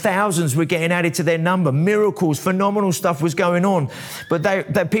 Thousands and thousands were getting added to their number. Miracles, phenomenal stuff was going on.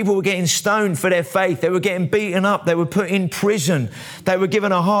 But people were getting stoned for their faith. They were getting beaten up. They were put in prison. They were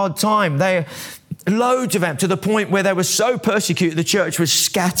given a hard time. Loads of them, to the point where they were so persecuted, the church was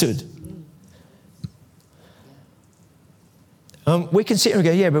scattered. We can sit here and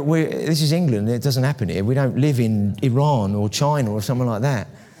go, yeah, but this is England. It doesn't happen here. We don't live in Iran or China or something like that.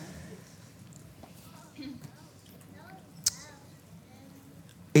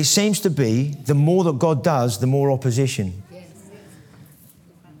 It seems to be the more that God does, the more opposition.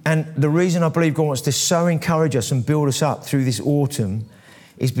 And the reason I believe God wants to so encourage us and build us up through this autumn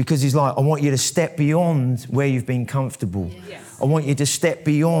is because he's like, I want you to step beyond where you've been comfortable. Yes. I want you to step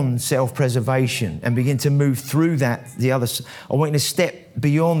beyond self-preservation and begin to move through that. I want you to step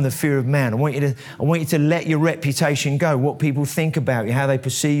beyond the fear of man. I want you to let your reputation go, what people think about you, how they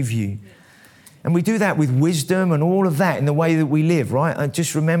perceive you. And we do that with wisdom and all of that in the way that we live, right? And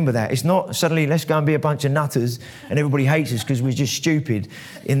just remember that. It's not suddenly let's go and be a bunch of nutters and everybody hates us because we're just stupid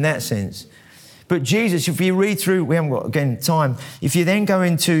in that sense. But Jesus, if you read through, we haven't got, again, time. If you then go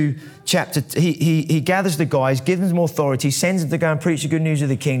into chapter, he gathers the guys, gives them authority, sends them to go and preach the good news of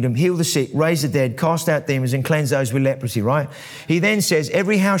the kingdom, heal the sick, raise the dead, cast out demons, and cleanse those with leprosy, right? He then says,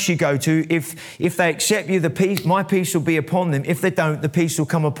 every house you go to, if they accept you, my peace will be upon them. If they don't, the peace will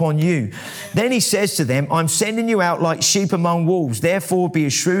come upon you. Then he says to them, I'm sending you out like sheep among wolves. Therefore, be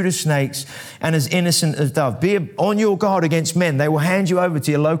as shrewd as snakes and as innocent as doves. Be on your guard against men. They will hand you over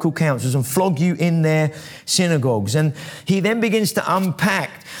to your local councils and flog you in their synagogues. And he then begins to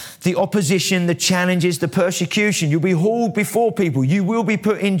unpack the opposition, the challenges, the persecution. You'll be hauled before people. You will be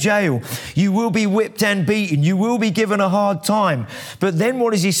put in jail. You will be whipped and beaten. You will be given a hard time. But then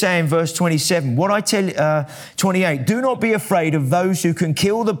what does he say in verse 27? 28, do not be afraid of those who can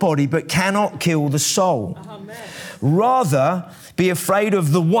kill the body but cannot kill the soul. Amen. Rather, be afraid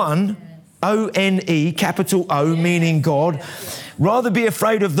of the one, O-N-E, capital O, meaning God. Rather be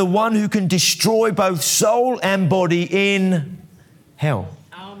afraid of the one who can destroy both soul and body in hell.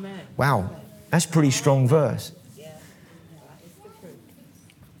 Amen. Wow, that's a pretty strong verse.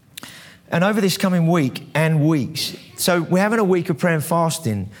 And over this coming week and weeks, so we're having a week of prayer and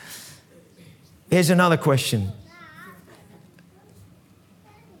fasting. Here's another question.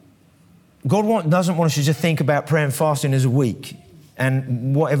 God doesn't want us to just think about prayer and fasting as a week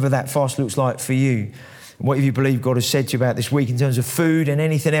and whatever that fast looks like for you. Whatever you believe God has said to you about this week in terms of food and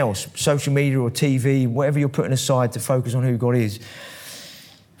anything else, social media or TV, whatever you're putting aside to focus on who God is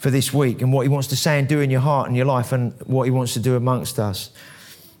for this week and what he wants to say and do in your heart and your life and what he wants to do amongst us.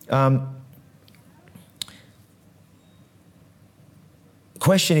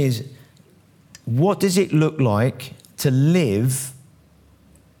 Question is, what does it look like to live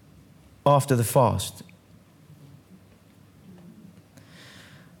after the fast?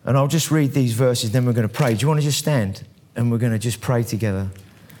 And I'll just read these verses, then we're going to pray. Do you want to just stand? And we're going to just pray together.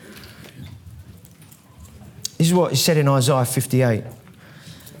 This is what is said in Isaiah 58.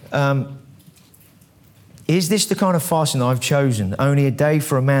 Is this the kind of fasting that I've chosen? Only a day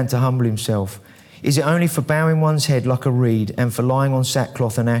for a man to humble himself? Is it only for bowing one's head like a reed and for lying on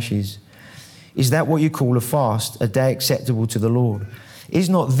sackcloth and ashes? Is that what you call a fast, a day acceptable to the Lord? Is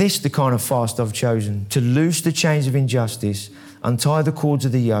not this the kind of fast I've chosen? To loose the chains of injustice, untie the cords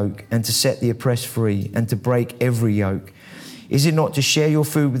of the yoke, and to set the oppressed free, and to break every yoke? Is it not to share your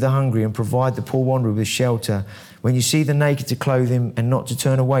food with the hungry and provide the poor wanderer with shelter? When you see the naked, to clothe him, and not to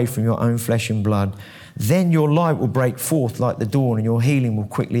turn away from your own flesh and blood? Then your light will break forth like the dawn, and your healing will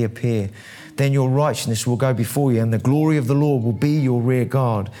quickly appear. Then your righteousness will go before you, and the glory of the Lord will be your rear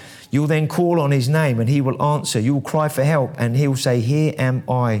guard. You'll then call on his name, and he will answer. You will cry for help, and he'll say, here am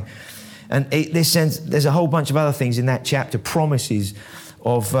I. And there's a whole bunch of other things in that chapter, promises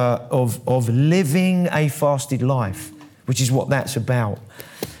of living a fasted life, which is what that's about.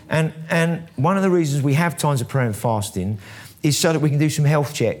 And one of the reasons we have times of prayer and fasting is so that we can do some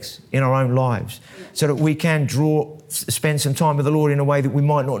health checks in our own lives, so that we can draw spend some time with the Lord in a way that we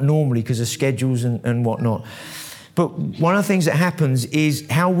might not normally because of schedules and whatnot. But one of the things that happens is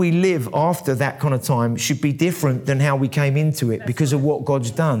how we live after that kind of time should be different than how we came into it because of what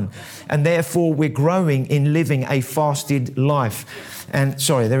God's done. And therefore, we're growing in living a fasted life. And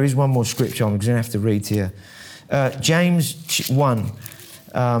sorry, there is one more scripture I'm going to have to read here. James 1.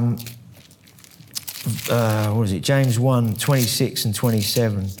 What is it? James 1, 26 and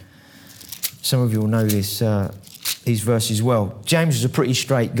 27. Some of you will know these verses well. James is a pretty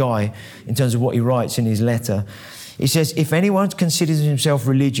straight guy in terms of what he writes in his letter. He says, if anyone considers himself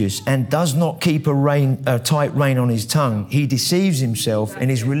religious and does not keep a tight rein on his tongue, he deceives himself and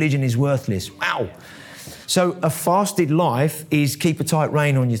his religion is worthless. Wow. So a fasted life is keep a tight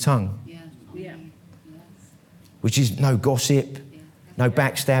rein on your tongue. Yeah. Which is no gossip, no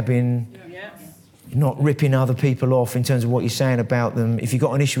backstabbing, not ripping other people off in terms of what you're saying about them. If you've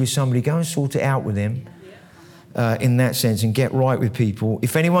got an issue with somebody, go and sort it out with them in that sense and get right with people.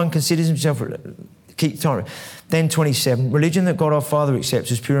 If anyone considers himself... Keep time. Then 27, religion that God our Father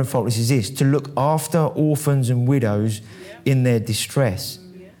accepts as pure and faultless is this, to look after orphans and widows in their distress.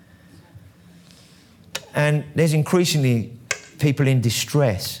 And there's increasingly people in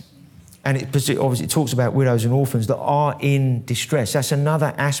distress. And it obviously talks about widows and orphans that are in distress. That's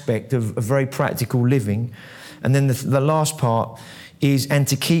another aspect of a very practical living. And then the last part is, and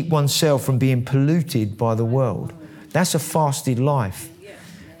to keep oneself from being polluted by the world. That's a fasted life.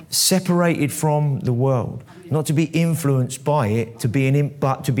 Separated from the world, not to be influenced by it,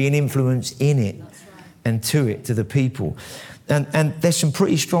 but to be an influence in it and to it, to the people. And there's some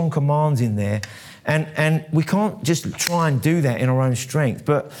pretty strong commands in there. And we can't just try and do that in our own strength.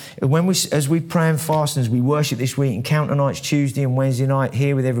 But as we pray and fast and as we worship this week, encounter nights Tuesday and Wednesday night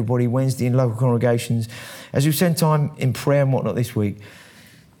here with everybody, Wednesday in local congregations, as we spend time in prayer and whatnot this week,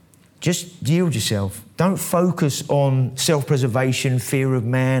 just yield yourself. Don't focus on self-preservation, fear of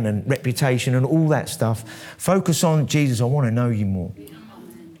man and reputation and all that stuff. Focus on Jesus. I want to know you more.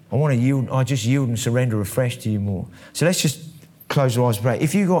 I want to yield. I just yield and surrender afresh to you more. So let's just close our eyes and pray.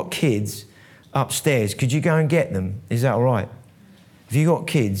 If you've got kids upstairs, could you go and get them? Is that all right? If you've got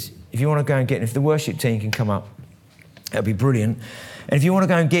kids, if you want to go and get them, if the worship team can come up, that'd be brilliant. And if you want to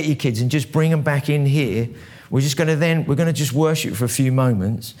go and get your kids and just bring them back in here, we're going to just worship for a few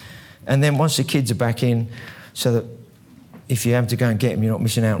moments. And then once the kids are back in, so that if you have to go and get them, you're not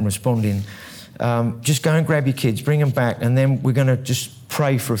missing out and responding, just go and grab your kids, bring them back, and then we're going to just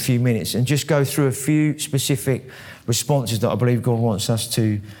pray for a few minutes and just go through a few specific responses that I believe God wants us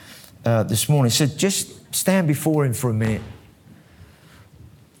to this morning. So just stand before him for a minute.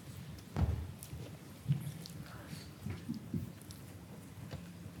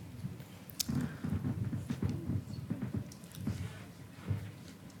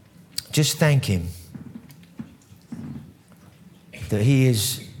 Just thank him that he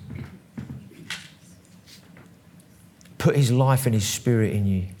has put his life and his spirit in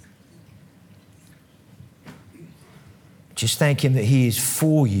you. Just thank him that he is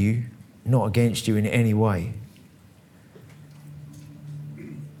for you, not against you in any way.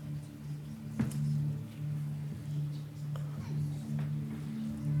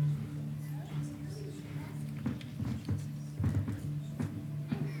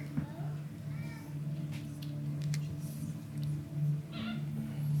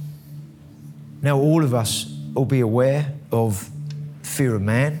 Now, all of us will be aware of fear of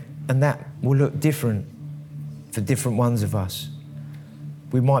man, and that will look different for different ones of us.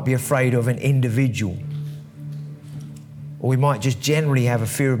 We might be afraid of an individual, or we might just generally have a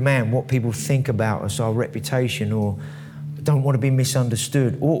fear of man, what people think about us, our reputation, or don't want to be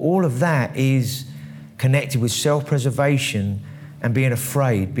misunderstood. All of that is connected with self-preservation and being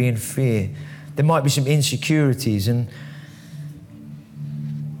afraid, being fear. There might be some insecurities, and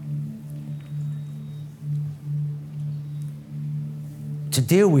to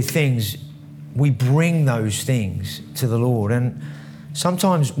deal with things, we bring those things to the Lord. And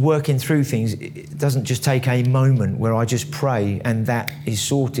sometimes working through things, it doesn't just take a moment where I just pray and that is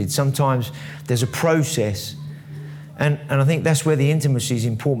sorted. Sometimes there's a process. And I think that's where the intimacy is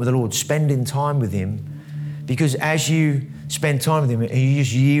important with the Lord, spending time with him. Because as you spend time with him and you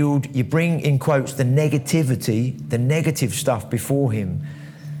just yield, you bring in quotes the negativity, the negative stuff before him.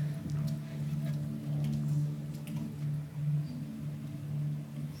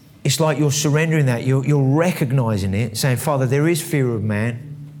 It's like you're surrendering that, you're recognising it, saying, Father, there is fear of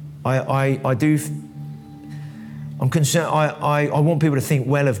man. I'm concerned, I want people to think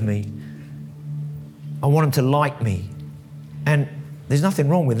well of me. I want them to like me. And there's nothing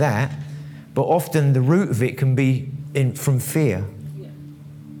wrong with that, but often the root of it can be from fear.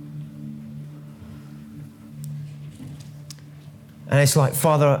 And it's like,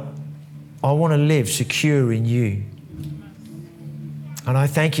 Father, I want to live secure in you. And I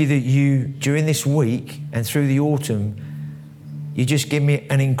thank you that you, during this week and through the autumn, you just give me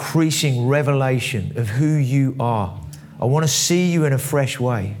an increasing revelation of who you are. I want to see you in a fresh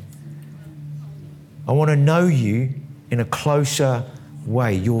way. I want to know you in a closer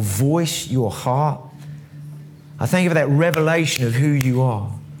way. Your voice, your heart. I thank you for that revelation of who you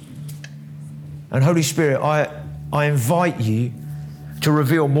are. And Holy Spirit, I invite you to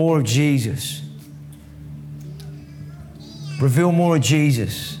reveal more of Jesus. Reveal more of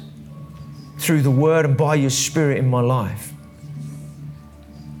Jesus through the Word and by your Spirit in my life.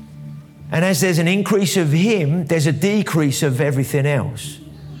 And as there's an increase of Him, there's a decrease of everything else.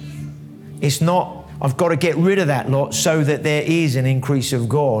 It's not, I've got to get rid of that lot so that there is an increase of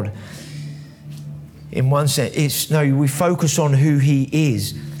God. In one sense, it's no, we focus on who He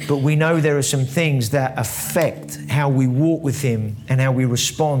is, but we know there are some things that affect how we walk with Him and how we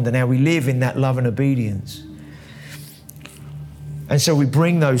respond and how we live in that love and obedience. And so we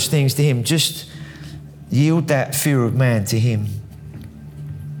bring those things to Him. Just yield that fear of man to Him.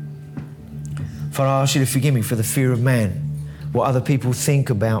 Father, I ask you to forgive me for the fear of man, what other people think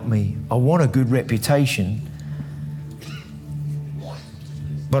about me. I want a good reputation,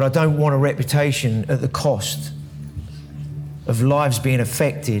 but I don't want a reputation at the cost of lives being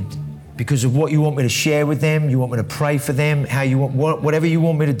affected because of what you want me to share with them, you want me to pray for them, how you want, whatever you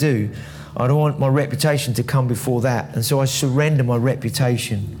want me to do. I don't want my reputation to come before that. And so I surrender my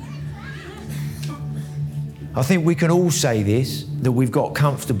reputation. I think we can all say this, that we've got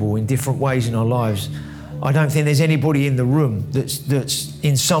comfortable in different ways in our lives. I don't think there's anybody in the room that's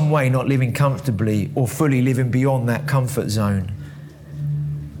in some way not living comfortably or fully living beyond that comfort zone.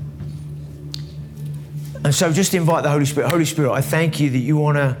 And so just invite the Holy Spirit. Holy Spirit, I thank you that you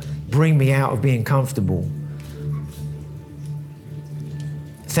want to bring me out of being comfortable.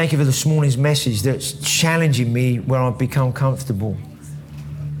 Thank you for this morning's message that's challenging me where I've become comfortable.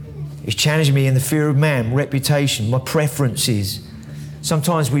 It's challenging me in the fear of man, reputation, my preferences.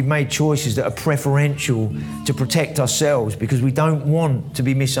 Sometimes we've made choices that are preferential to protect ourselves because we don't want to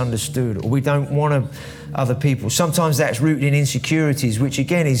be misunderstood or we don't want other people. Sometimes that's rooted in insecurities, which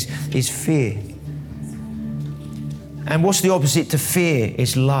again is fear. And what's the opposite to fear?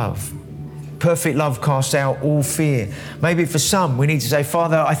 It's love. Perfect love casts out all fear. Maybe for some, we need to say,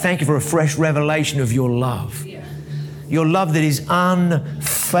 Father, I thank you for a fresh revelation of your love. Yeah. Your love that is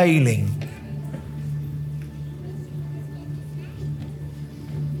unfailing.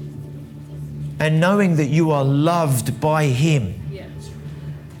 And knowing that you are loved by Him,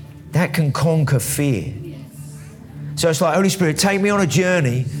 that can conquer fear. So it's like, Holy Spirit, take me on a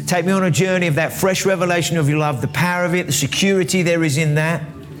journey. Take me on a journey of that fresh revelation of your love, the power of it, the security there is in that.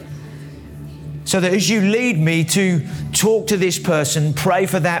 So that as you lead me to talk to this person, pray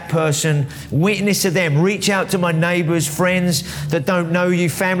for that person, witness to them, reach out to my neighbours, friends that don't know you,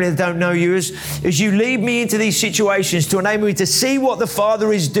 family that don't know you, as you lead me into these situations to enable me to see what the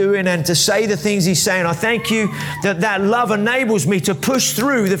Father is doing and to say the things He's saying, I thank you that love enables me to push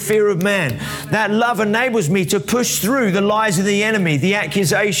through the fear of man. That love enables me to push through the lies of the enemy, the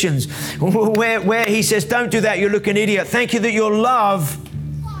accusations, where he says, don't do that, you look an idiot. Thank you that your love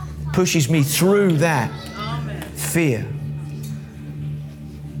pushes me through that fear.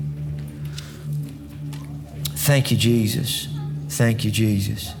 Thank you, Jesus. Thank you,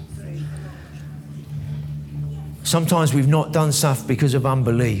 Jesus. Sometimes we've not done stuff because of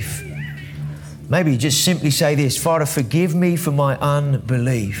unbelief. Maybe just simply say this, Father, forgive me for my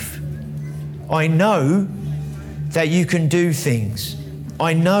unbelief. I know that you can do things.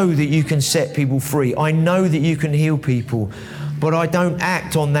 I know that you can set people free. I know that you can heal people. But I don't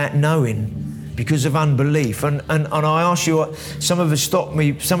act on that knowing because of unbelief. And I ask you, some of that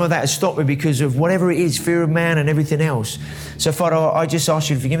has stopped me because of whatever it is, fear of man and everything else. So Father, I just ask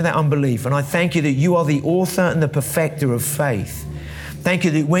you to forgive me that unbelief. And I thank you that you are the author and the perfecter of faith. Thank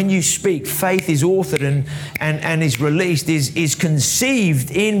you that when you speak, faith is authored and is released, is conceived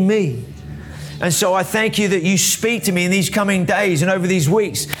in me. And so I thank you that you speak to me in these coming days and over these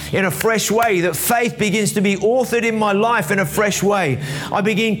weeks in a fresh way, that faith begins to be authored in my life in a fresh way. I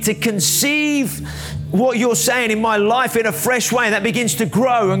begin to conceive what you're saying in my life in a fresh way. That begins to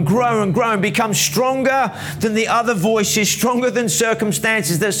grow and grow and grow and become stronger than the other voices, stronger than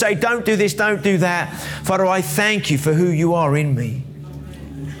circumstances that say, don't do this, don't do that. Father, I thank you for who you are in me.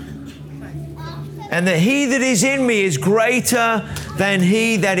 And that he that is in me is greater than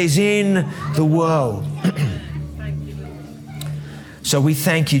he that is in the world. So we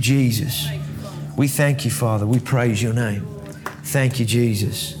thank you, Jesus. We thank you, Father. We praise your name. Thank you,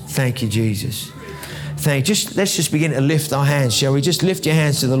 Jesus. Thank you, Jesus. Let's just begin to lift our hands, shall we? Just lift your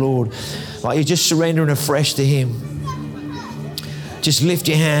hands to the Lord. Like you're just surrendering afresh to Him. Just lift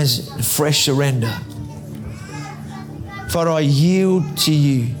your hands, fresh surrender. Father, I yield to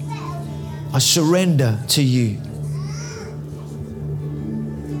you. I surrender to you.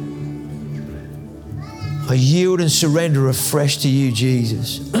 I yield and surrender afresh to you,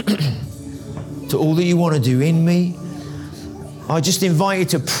 Jesus. To all that you want to do in me. I just invite you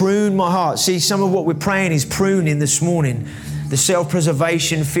to prune my heart. See, some of what we're praying is pruning this morning. The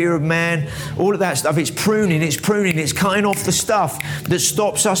self-preservation, fear of man, all of that stuff. It's pruning. It's cutting off the stuff that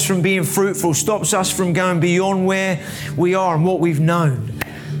stops us from being fruitful, stops us from going beyond where we are and what we've known.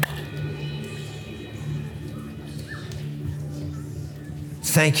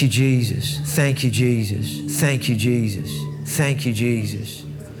 Thank you, Jesus. Thank you, Jesus. Thank you, Jesus. Thank you, Jesus.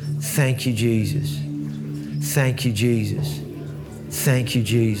 Thank you, Jesus. Thank you, Jesus. Thank you,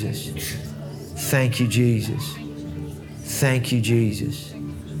 Jesus. Thank you, Jesus. Thank you, Jesus.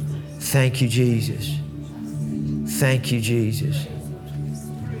 Thank you, Jesus. Thank you, Jesus.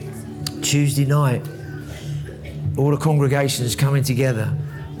 Tuesday night, all the congregation is coming together.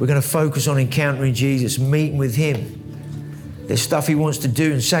 We're going to focus on encountering Jesus, meeting with Him. There's stuff He wants to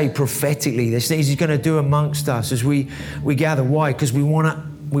do and say prophetically. There's things He's going to do amongst us as we gather. Why? Because we want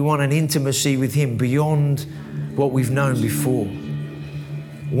an intimacy with Him beyond what we've known before.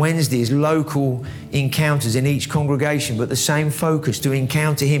 Wednesday is local encounters in each congregation, but the same focus to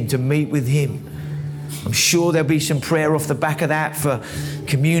encounter Him, to meet with Him. I'm sure there'll be some prayer off the back of that for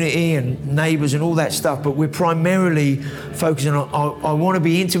community and neighbours and all that stuff, but we're primarily focusing on, I want to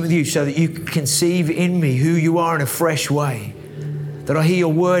be intimate with you so that you can conceive in me who you are in a fresh way, that I hear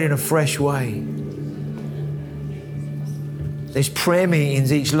your word in a fresh way. There's prayer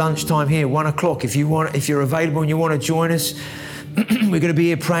meetings each lunchtime here, 1 o'clock. If you're available and you want to join us, we're going to be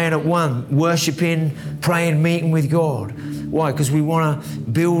here praying at 1, worshipping, praying, meeting with God. Why? Because we want to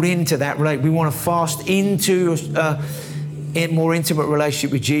build into that relationship. We want to fast into a more intimate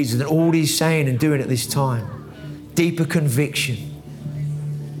relationship with Jesus and all He's saying and doing at this time. Deeper conviction.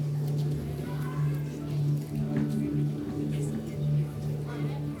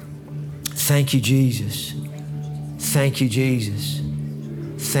 Thank you, Jesus. Thank you, Jesus.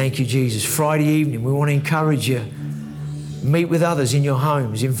 Thank you, Jesus. Friday evening, we want to encourage you. Meet with others in your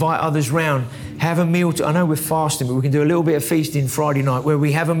homes. Invite others round. Have a meal. I know we're fasting, but we can do a little bit of feasting Friday night where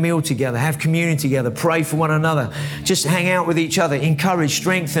we have a meal together, have communion together, pray for one another, just hang out with each other, encourage,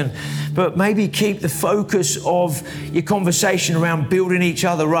 strengthen, but maybe keep the focus of your conversation around building each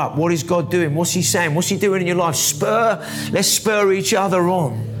other up. What is God doing? What's He saying? What's He doing in your life? Let's spur each other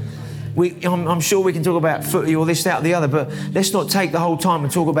on. I'm sure we can talk about footy or this, that, or the other, but let's not take the whole time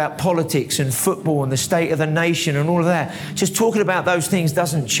and talk about politics and football and the state of the nation and all of that. Just talking about those things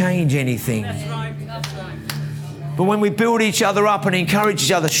doesn't change anything. That's right. But when we build each other up and encourage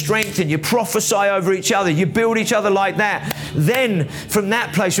each other, strengthen, you prophesy over each other, you build each other like that, then from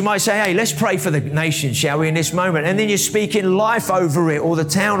that place we might say, hey, let's pray for the nation, shall we, in this moment? And then you're speaking life over it or the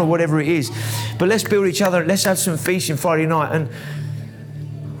town or whatever it is. But let's build each other. Let's have some feasting Friday night.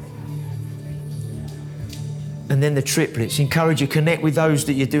 And then the triplets. Encourage you, connect with those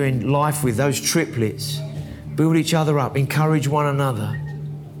that you're doing life with, those triplets. Build each other up, encourage one another.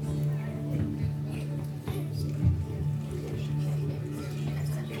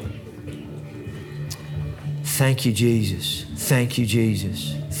 Thank you, Jesus. Thank you,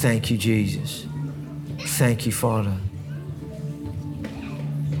 Jesus. Thank you, Jesus. Thank you, Father.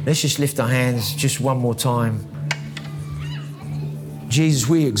 Let's just lift our hands just one more time. Jesus,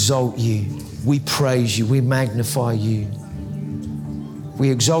 we exalt you. We praise you. We magnify you. We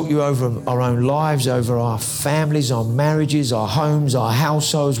exalt you over our own lives, over our families, our marriages, our homes, our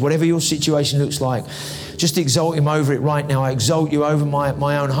households, whatever your situation looks like. Just exalt Him over it right now. I exalt you over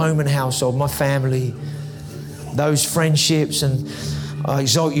my own home and household, my family, those friendships, and I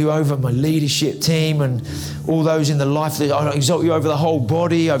exalt you over my leadership team and all those in the life. I exalt you over the whole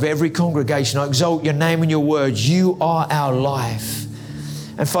body, over every congregation. I exalt your name and your words. You are our life.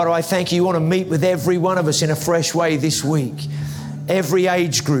 And Father, I thank you. You want to meet with every one of us in a fresh way this week. Every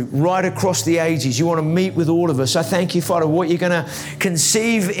age group, right across the ages. You want to meet with all of us. I thank you, Father, what you're going to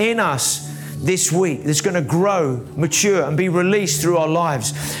conceive in us this week that's going to grow, mature, and be released through our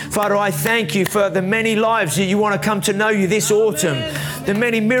lives. Father, I thank you for the many lives that you want to come to know you this autumn. the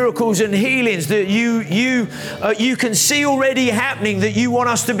many miracles and healings that you can see already happening, that you want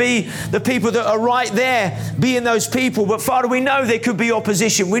us to be the people that are right there, being those people. But Father, we know there could be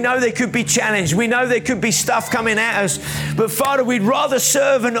opposition. We know there could be challenge. We know there could be stuff coming at us. But Father, we'd rather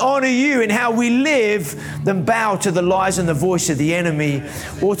serve and honor you in how we live than bow to the lies and the voice of the enemy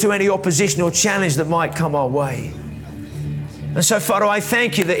or to any opposition or challenge that might come our way. And so, Father, I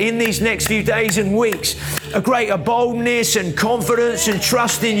thank you that in these next few days and weeks, a greater boldness and confidence and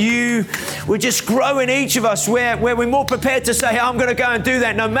trust in you, we're just growing each of us where we're more prepared to say, hey, I'm going to go and do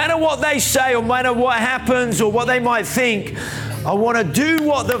that. No matter what they say or no matter what happens or what they might think, I want to do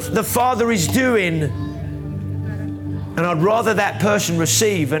what the Father is doing. And I'd rather that person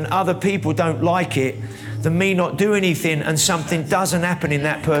receive and other people don't like it than me not do anything and something doesn't happen in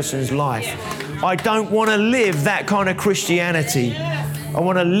that person's life. I don't want to live that kind of Christianity. I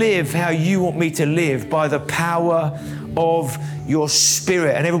want to live how you want me to live by the power of your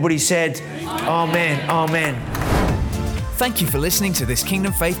Spirit. And everybody said, Amen, amen. Thank you for listening to this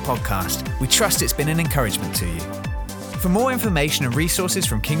Kingdom Faith podcast. We trust it's been an encouragement to you. For more information and resources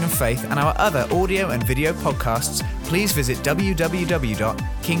from Kingdom Faith and our other audio and video podcasts, please visit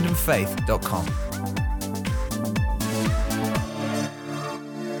www.kingdomfaith.com.